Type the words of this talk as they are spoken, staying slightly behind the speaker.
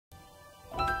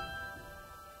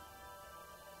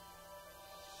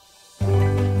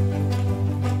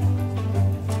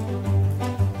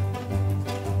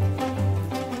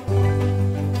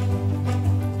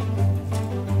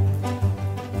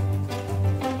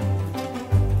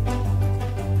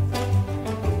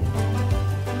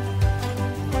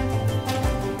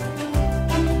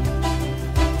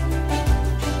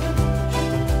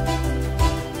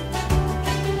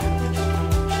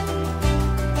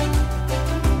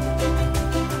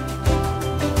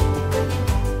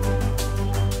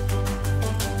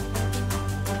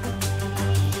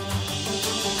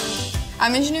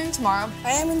I'm engineering tomorrow.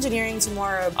 I am engineering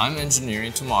tomorrow. I'm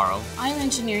engineering tomorrow. I'm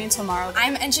engineering tomorrow.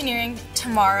 I'm engineering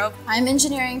tomorrow. I'm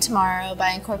engineering tomorrow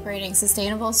by incorporating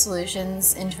sustainable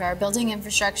solutions into our building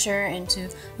infrastructure and to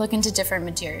look into different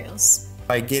materials.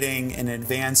 By getting an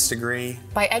advanced degree.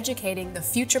 By educating the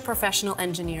future professional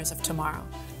engineers of tomorrow.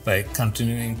 By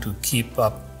continuing to keep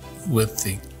up with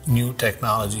the new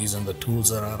technologies and the tools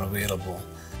that are available.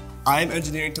 I'm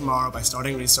engineering tomorrow by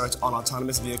starting research on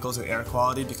autonomous vehicles and air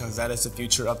quality because that is the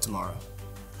future of tomorrow.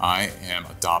 I am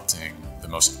adopting the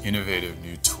most innovative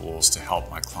new tools to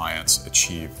help my clients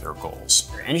achieve their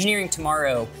goals. Engineering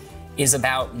tomorrow is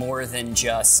about more than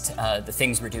just the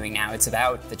things we're doing now. It's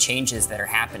about the changes that are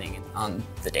happening on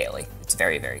the daily. It's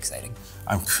very, very exciting.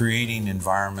 I'm creating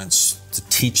environments to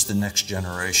teach the next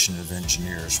generation of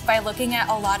engineers. By looking at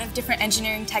a lot of different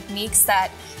engineering techniques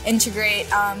that integrate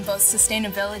both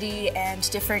sustainability and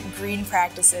different green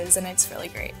practices, and it's really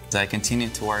great. As I continue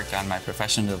to work on my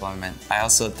professional development, I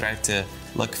also strive to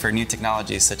look for new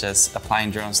technologies such as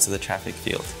applying drones to the traffic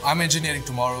field. I'm engineering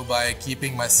tomorrow by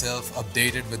keeping myself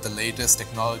updated with the latest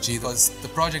technology because the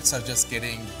projects are just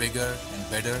getting bigger and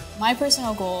better. My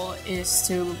personal goal is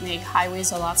to make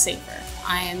highways a lot safer.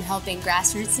 I am helping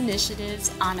grassroots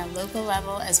initiatives on a local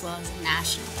level as well as a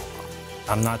national level.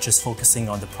 I'm not just focusing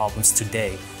on the problems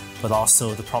today, but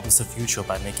also the problems of the future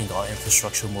by making our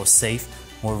infrastructure more safe,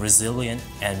 more resilient,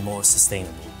 and more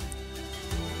sustainable.